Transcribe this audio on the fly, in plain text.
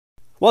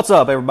What's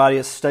up, everybody?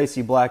 It's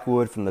Stacy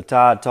Blackwood from the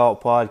Tide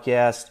Talk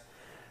podcast,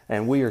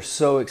 and we are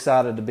so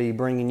excited to be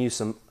bringing you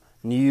some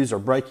news or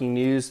breaking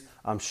news.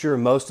 I'm sure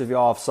most of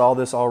y'all have saw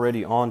this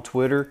already on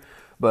Twitter,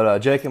 but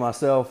Jake and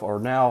myself are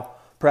now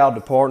proud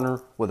to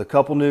partner with a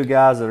couple new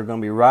guys that are going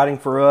to be writing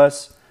for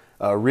us,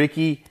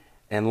 Ricky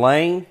and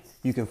Lane.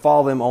 You can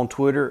follow them on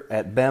Twitter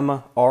at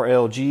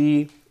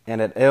BamaRLG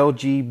and at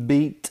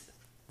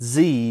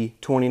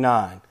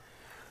LGBeatZ29.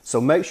 So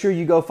make sure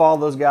you go follow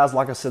those guys.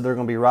 Like I said, they're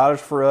going to be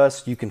writers for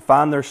us. You can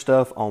find their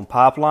stuff on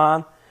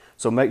Pipeline.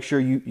 So make sure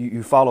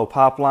you follow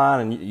Pipeline,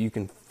 and you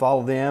can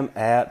follow them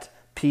at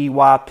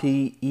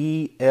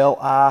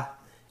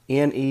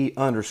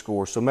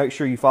PYPELINE_. So make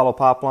sure you follow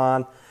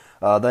Pipeline.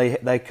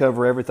 They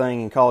cover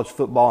everything in college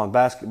football and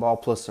basketball,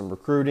 plus some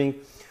recruiting.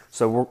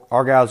 So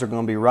our guys are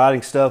going to be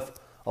writing stuff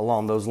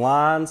along those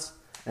lines.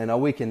 And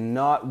we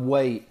cannot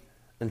wait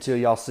until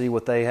y'all see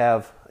what they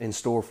have in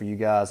store for you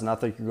guys. And I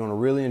think you're going to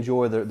really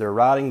enjoy their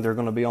writing. They're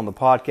going to be on the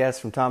podcast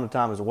from time to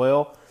time as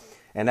well.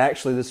 And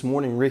actually this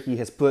morning, Ricky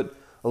has put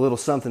a little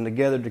something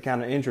together to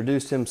kind of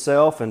introduce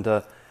himself and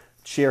to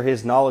share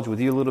his knowledge with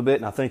you a little bit.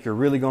 And I think you're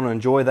really going to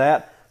enjoy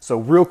that. So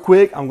real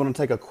quick, I'm going to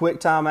take a quick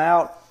time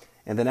out.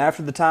 And then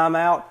after the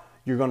timeout,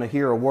 you're going to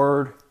hear a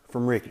word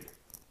from Ricky. Hey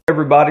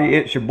everybody,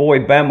 it's your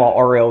boy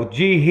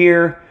BamaRLG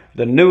here,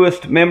 the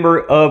newest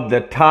member of the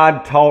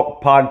Tide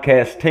Talk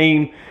podcast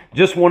team.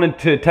 Just wanted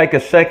to take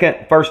a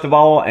second, first of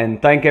all, and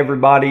thank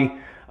everybody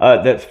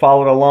that's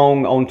followed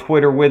along on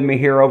Twitter with me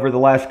here over the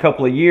last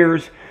couple of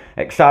years.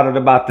 Excited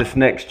about this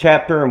next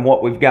chapter and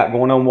what we've got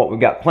going on, what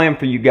we've got planned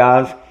for you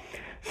guys.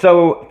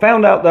 So,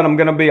 found out that I'm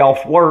going to be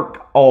off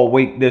work all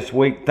week this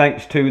week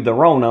thanks to the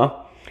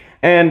Rona,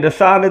 and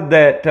decided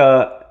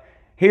that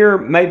here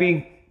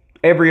maybe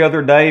every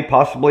other day,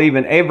 possibly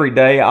even every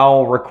day,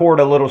 I'll record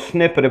a little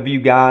snippet of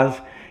you guys,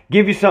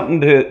 give you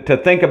something to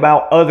think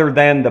about other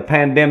than the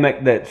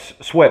pandemic that's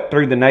swept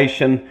through the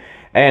nation,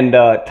 and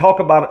talk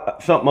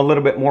about something a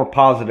little bit more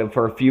positive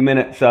for a few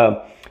minutes.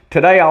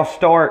 Today I'll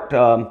start,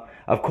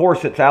 of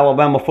course it's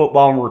Alabama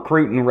football and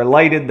recruiting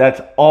related. That's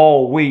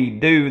all we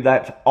do.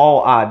 That's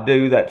all I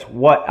do. That's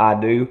what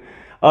I do.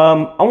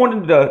 I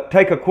wanted to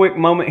take a quick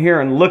moment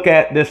here and look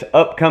at this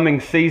upcoming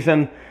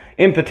season,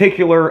 in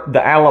particular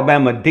the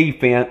Alabama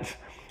defense,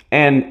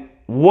 and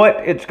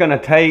what it's going to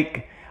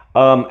take,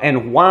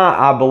 and why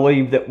I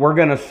believe that we're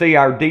going to see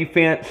our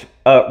defense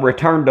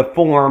return to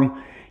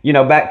form,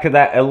 back to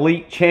that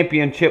elite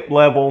championship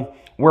level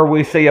where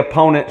we see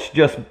opponents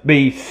just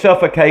be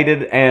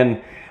suffocated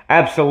and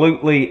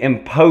absolutely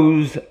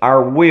impose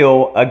our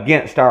will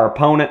against our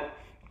opponent.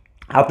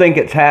 I think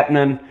it's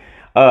happening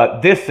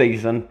this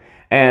season,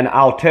 and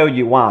I'll tell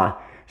you why.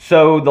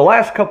 So the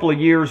last couple of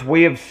years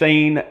we have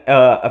seen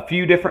a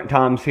few different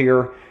times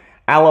here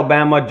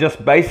Alabama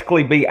just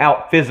basically be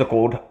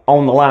out-physicaled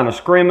on the line of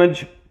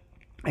scrimmage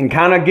and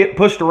kind of get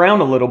pushed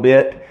around a little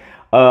bit.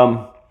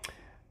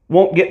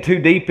 Won't get too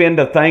deep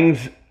into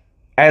things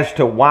as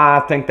to why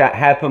I think that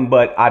happened,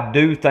 but I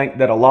do think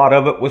that a lot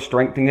of it was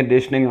strength and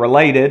conditioning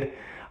related.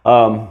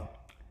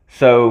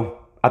 So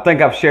I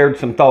think I've shared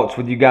some thoughts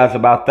with you guys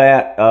about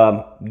that.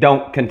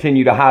 Don't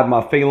continue to hide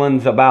my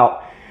feelings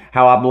about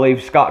how I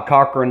believe Scott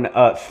Cochran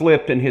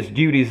slipped in his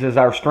duties as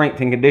our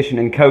strength and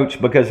conditioning coach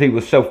because he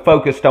was so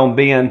focused on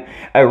being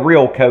a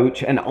real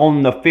coach and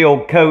on the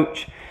field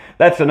coach.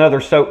 That's another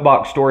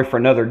soapbox story for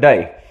another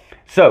day.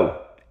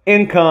 So,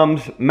 in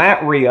comes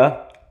Matt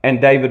Rhea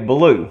and David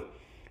Ballou.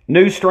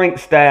 New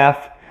strength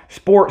staff,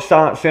 sports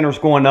science centers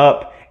going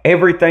up.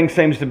 Everything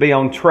seems to be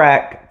on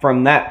track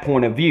from that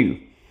point of view.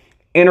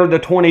 Enter the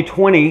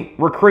 2020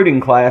 recruiting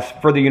class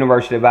for the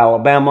University of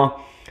Alabama.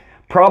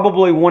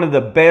 Probably one of the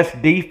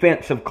best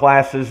defensive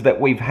classes that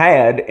we've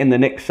had in the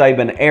Nick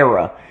Saban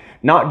era.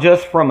 Not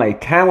just from a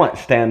talent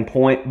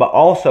standpoint, but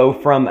also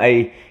from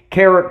a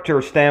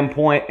character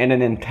standpoint and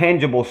an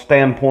intangible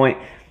standpoint.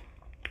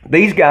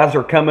 These guys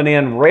are coming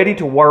in ready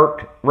to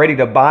work, ready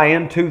to buy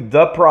into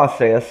the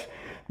process,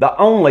 the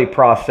only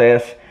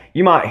process.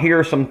 You might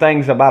hear some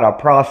things about a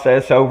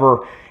process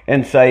over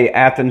in, say,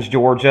 Athens,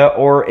 Georgia,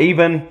 or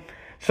even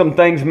some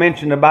things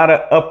mentioned about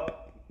it up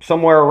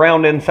somewhere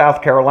around in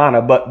South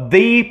Carolina, but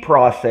the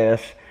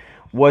process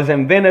was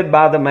invented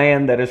by the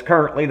man that is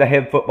currently the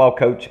head football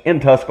coach in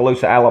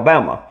Tuscaloosa,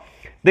 Alabama.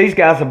 These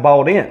guys have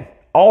bought in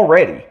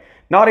already,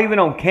 not even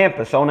on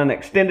campus, on an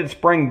extended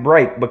spring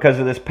break because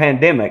of this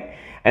pandemic,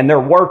 and they're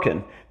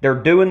working. They're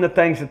doing the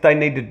things that they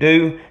need to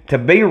do to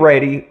be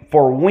ready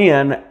for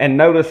when, and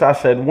notice I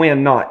said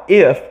when, not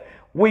if,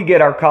 we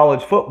get our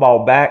college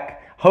football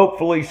back,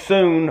 hopefully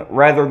soon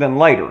rather than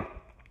later.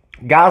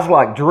 Guys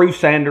like Drew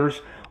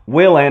Sanders,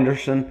 Will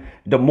Anderson,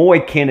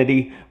 Demoy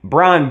Kennedy,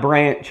 Brian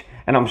Branch,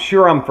 and I'm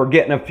sure I'm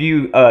forgetting a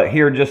few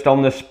here just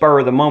on this spur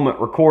of the moment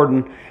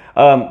recording.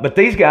 But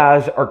these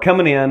guys are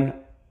coming in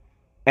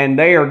and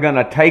they are going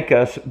to take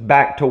us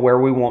back to where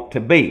we want to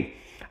be.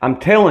 I'm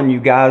telling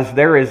you guys,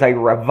 there is a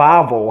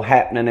revival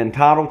happening in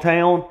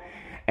Titletown,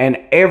 and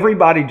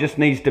everybody just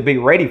needs to be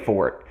ready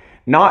for it.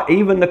 Not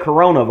even the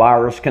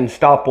coronavirus can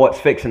stop what's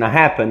fixing to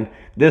happen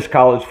this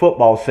college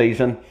football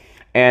season.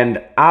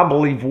 And I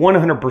believe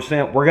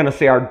 100% we're going to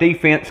see our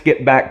defense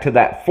get back to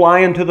that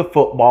flying to the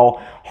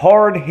football,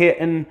 hard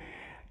hitting,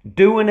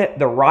 doing it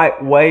the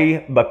right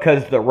way,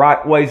 because the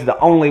right way is the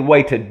only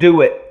way to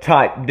do it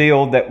type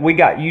deal that we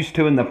got used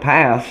to in the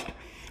past,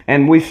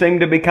 and we seem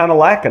to be kind of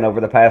lacking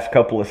over the past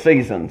couple of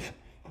seasons.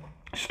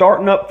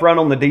 Starting up front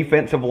on the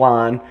defensive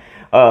line,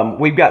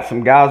 we've got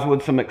some guys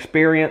with some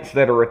experience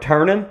that are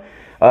returning.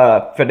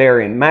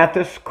 Fedarian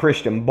Mathis,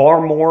 Christian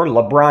Barmore,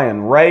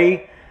 LeBrian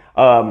Ray.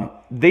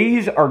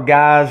 These are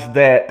guys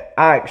that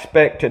I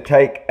expect to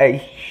take a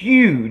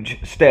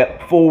huge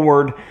step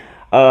forward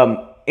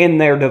in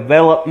their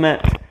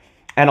development.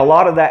 And a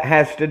lot of that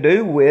has to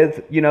do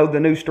with, the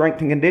new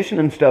strength and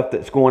conditioning stuff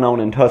that's going on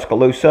in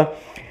Tuscaloosa.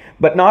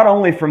 But not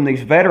only from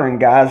these veteran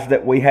guys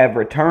that we have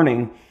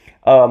returning,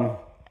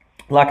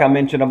 like I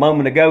mentioned a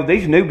moment ago,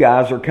 these new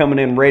guys are coming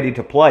in ready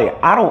to play.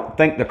 I don't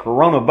think the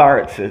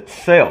coronavirus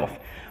itself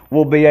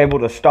will be able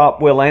to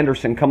stop Will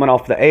Anderson coming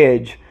off the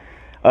edge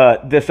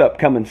this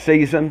upcoming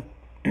season.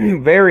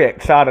 Very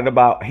excited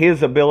about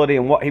his ability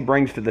and what he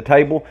brings to the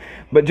table,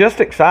 but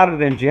just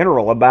excited in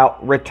general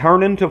about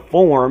returning to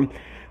form,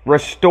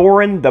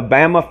 restoring the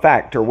Bama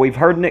factor. We've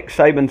heard Nick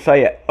Saban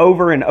say it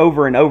over and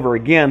over and over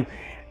again,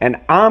 and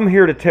I'm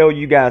here to tell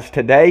you guys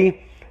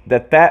today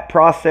that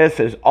process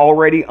is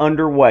already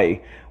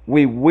underway.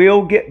 We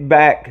will get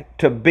back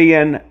to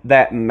being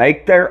that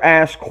make their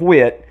ass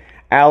quit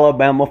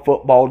Alabama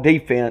football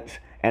defense,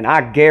 and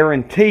I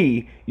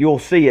guarantee you'll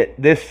see it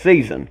this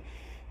season.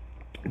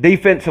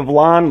 Defensive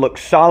line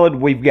looks solid.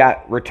 We've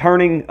got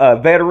returning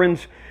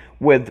veterans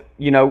with,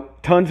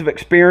 tons of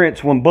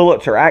experience. When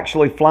bullets are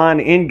actually flying,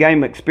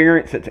 in-game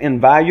experience, it's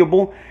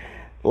invaluable.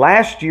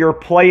 Last year,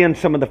 playing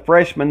some of the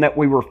freshmen that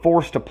we were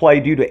forced to play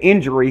due to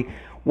injury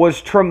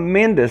was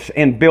tremendous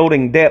in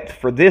building depth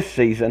for this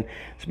season.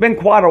 It's been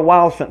quite a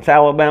while since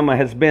Alabama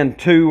has been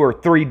 2 or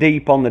 3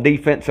 deep on the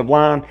defensive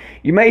line.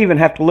 You may even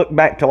have to look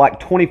back to like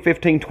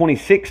 2015,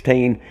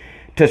 2016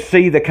 to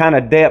see the kind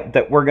of depth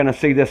that we're going to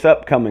see this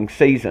upcoming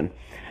season.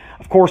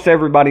 Of course,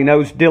 everybody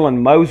knows Dylan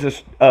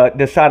Moses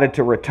decided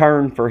to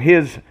return for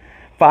his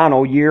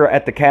final year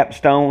at the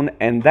Capstone,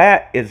 and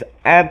that is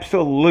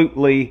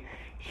absolutely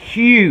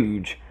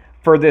huge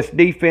for this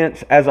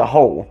defense as a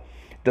whole.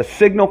 The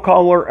signal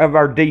caller of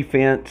our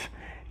defense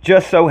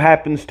just so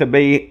happens to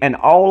be an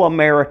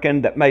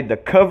All-American that made the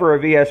cover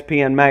of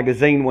ESPN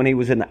magazine when he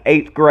was in the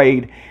 8th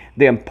grade.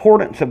 The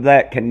importance of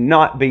that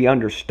cannot be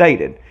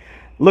understated.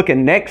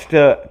 Looking next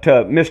to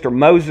Mr.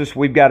 Moses,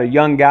 we've got a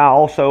young guy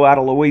also out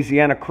of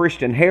Louisiana,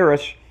 Christian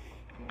Harris,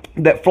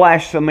 that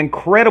flashed some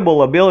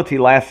incredible ability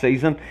last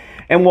season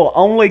and will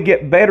only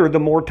get better the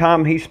more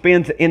time he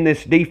spends in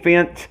this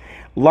defense,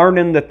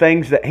 learning the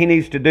things that he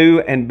needs to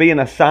do and being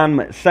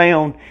assignment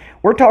sound.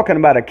 We're talking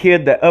about a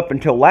kid that up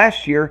until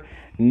last year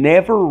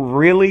never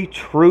really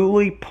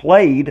truly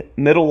played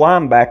middle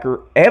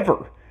linebacker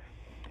ever.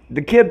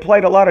 The kid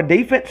played a lot of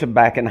defensive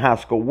back in high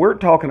school. We're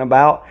talking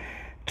about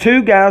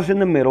 2 guys in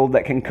the middle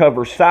that can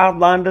cover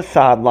sideline to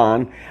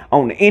sideline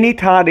on any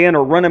tight end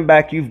or running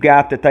back you've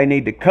got that they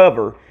need to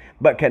cover,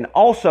 but can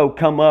also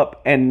come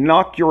up and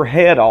knock your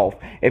head off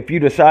if you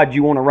decide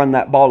you want to run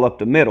that ball up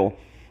the middle.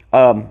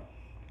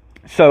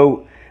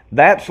 So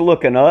that's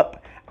looking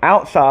up.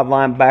 Outside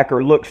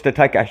linebacker looks to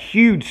take a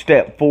huge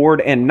step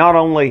forward in not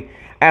only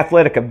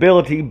athletic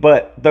ability,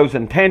 but those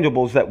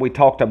intangibles that we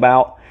talked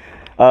about.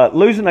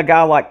 Losing a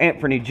guy like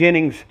Anthony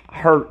Jennings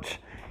hurts.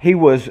 He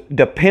was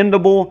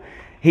dependable.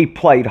 He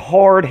played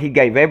hard. He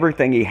gave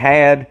everything he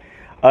had.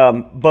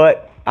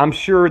 But I'm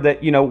sure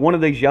that, one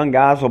of these young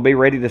guys will be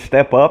ready to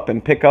step up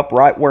and pick up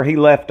right where he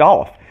left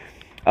off.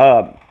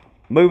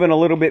 Moving a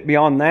little bit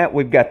beyond that,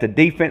 we've got the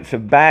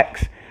defensive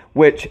backs,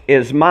 which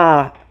is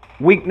my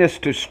weakness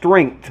to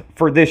strength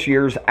for this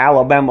year's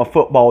Alabama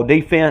football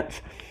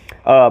defense.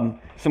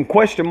 Some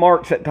question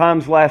marks at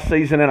times last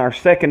season in our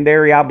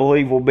secondary, I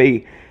believe, will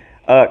be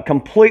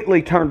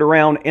completely turned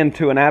around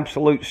into an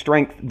absolute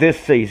strength this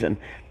season.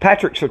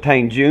 Patrick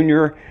Surtain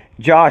Jr.,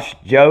 Josh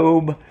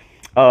Jobe.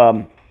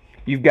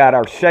 You've got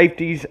our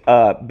safeties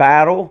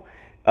battle.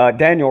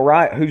 Daniel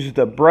Wright, who's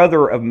the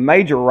brother of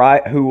Major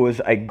Wright, who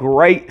was a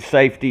great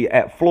safety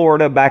at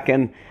Florida back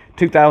in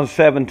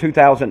 2007,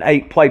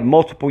 2008, played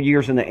multiple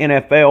years in the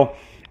NFL.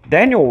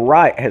 Daniel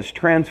Wright has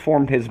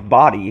transformed his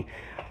body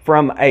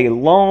from a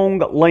long,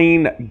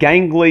 lean,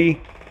 gangly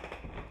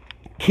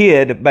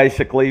kid,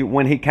 basically,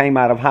 when he came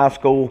out of high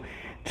school,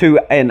 to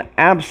an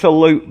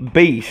absolute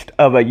beast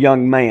of a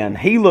young man.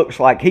 He looks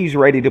like he's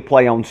ready to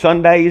play on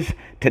Sundays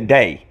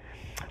today.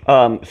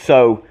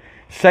 So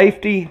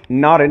safety,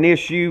 not an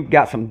issue.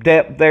 Got some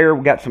depth there.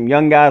 We got some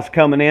young guys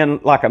coming in.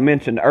 Like I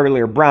mentioned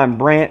earlier, Brian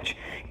Branch.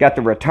 Got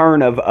the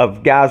return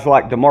of guys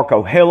like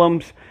DeMarco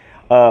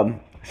Hillams.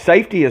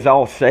 Safety is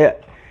all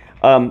set.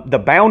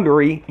 The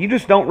boundary, you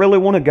just don't really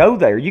want to go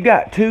there. You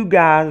got 2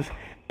 guys,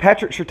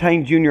 Patrick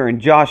Surtain Jr.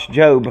 and Josh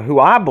Jobe, who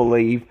I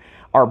believe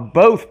are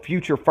both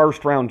future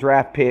first-round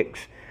draft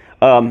picks.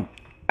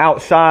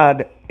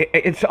 Outside,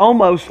 it's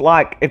almost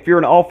like if you're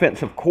an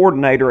offensive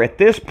coordinator at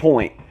this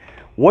point,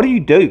 what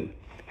do?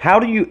 How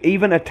do you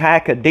even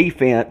attack a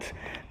defense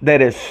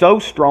that is so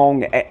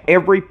strong at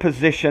every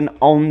position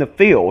on the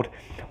field?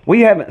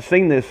 We haven't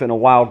seen this in a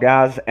while,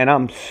 guys, and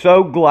I'm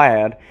so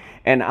glad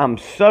and I'm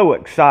so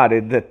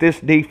excited that this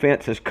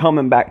defense is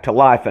coming back to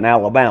life in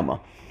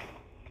Alabama.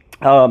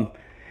 I'm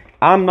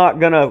not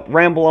going to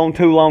ramble on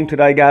too long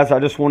today, guys. I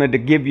just wanted to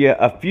give you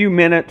a few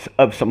minutes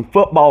of some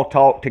football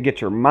talk to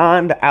get your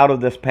mind out of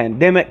this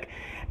pandemic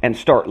and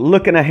start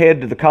looking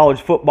ahead to the college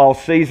football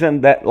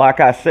season that, like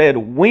I said,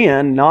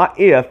 when, not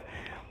if,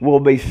 we'll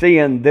be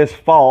seeing this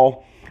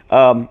fall.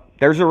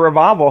 There's a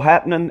revival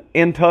happening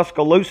in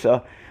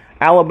Tuscaloosa.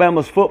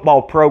 Alabama's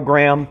football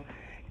program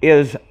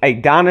is a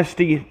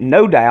dynasty,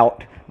 no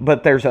doubt,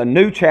 but there's a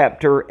new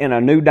chapter in a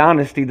new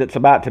dynasty that's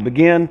about to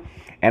begin,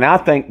 and I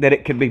think that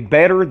it could be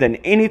better than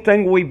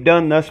anything we've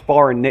done thus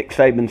far in Nick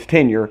Saban's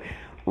tenure.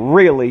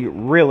 Really,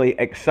 really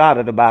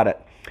excited about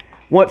it.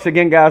 Once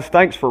again, guys,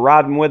 thanks for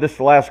riding with us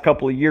the last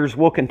couple of years.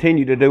 We'll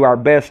continue to do our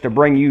best to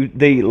bring you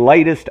the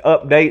latest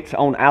updates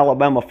on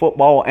Alabama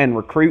football and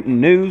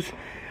recruiting news.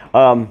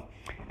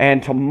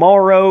 And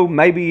tomorrow,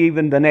 maybe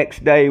even the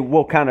next day,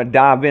 we'll kind of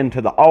dive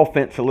into the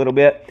offense a little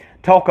bit,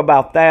 talk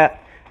about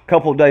that. A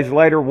couple of days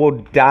later,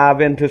 we'll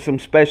dive into some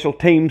special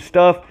team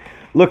stuff.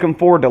 Looking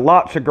forward to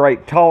lots of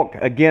great talk.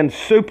 Again,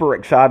 super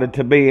excited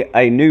to be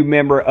a new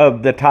member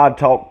of the Tide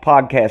Talk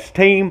podcast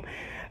team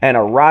and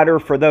a writer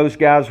for those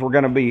guys. We're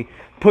going to be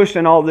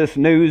pushing all this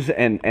news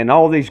and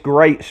all these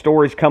great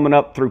stories coming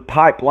up through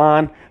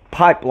Pipeline,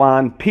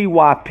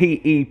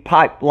 P-Y-P-E,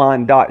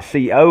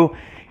 pipeline.co.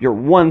 Your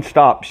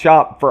one-stop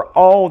shop for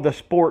all the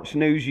sports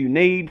news you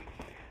need.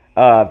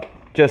 Again,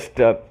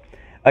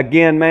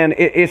 man,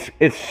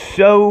 it's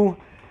so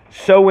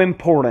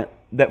important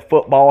that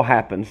football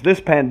happens. This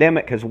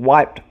pandemic has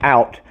wiped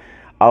out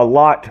a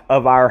lot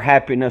of our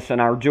happiness and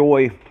our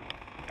joy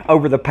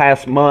over the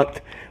past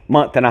month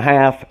and a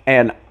half,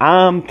 and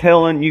I'm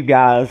telling you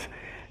guys,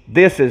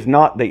 this is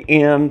not the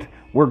end.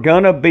 We're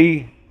going to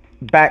be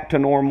back to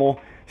normal.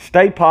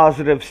 Stay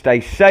positive,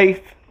 stay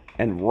safe,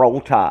 and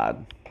roll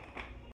Tide.